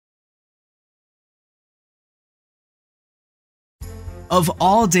Of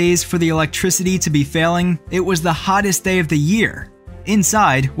all days for the electricity to be failing, it was the hottest day of the year.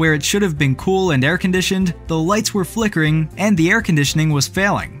 Inside, where it should have been cool and air-conditioned, the lights were flickering and the air conditioning was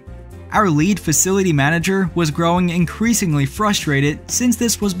failing. Our lead facility manager was growing increasingly frustrated since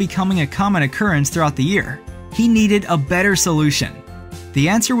this was becoming a common occurrence throughout the year. He needed a better solution. The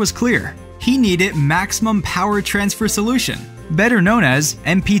answer was clear. He needed Maximum Power Transfer Solution, better known as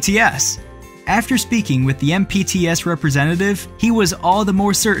MPTS. After speaking with the MPTS representative, he was all the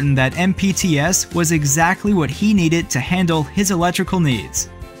more certain that MPTS was exactly what he needed to handle his electrical needs.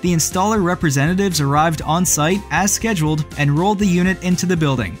 The installer representatives arrived on site as scheduled and rolled the unit into the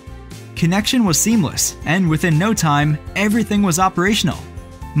building. Connection was seamless, and within no time, everything was operational.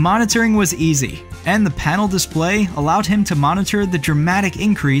 Monitoring was easy, and the panel display allowed him to monitor the dramatic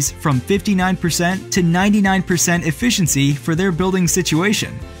increase from 59% to 99% efficiency for their building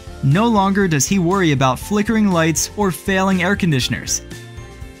situation. No longer does he worry about flickering lights or failing air conditioners.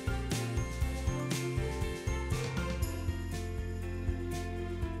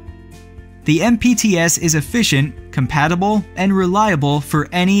 The MPTS is efficient, compatible, and reliable for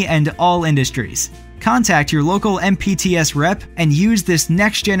any and all industries. Contact your local MPTS rep and use this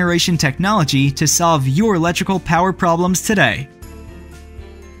next-generation technology to solve your electrical power problems today.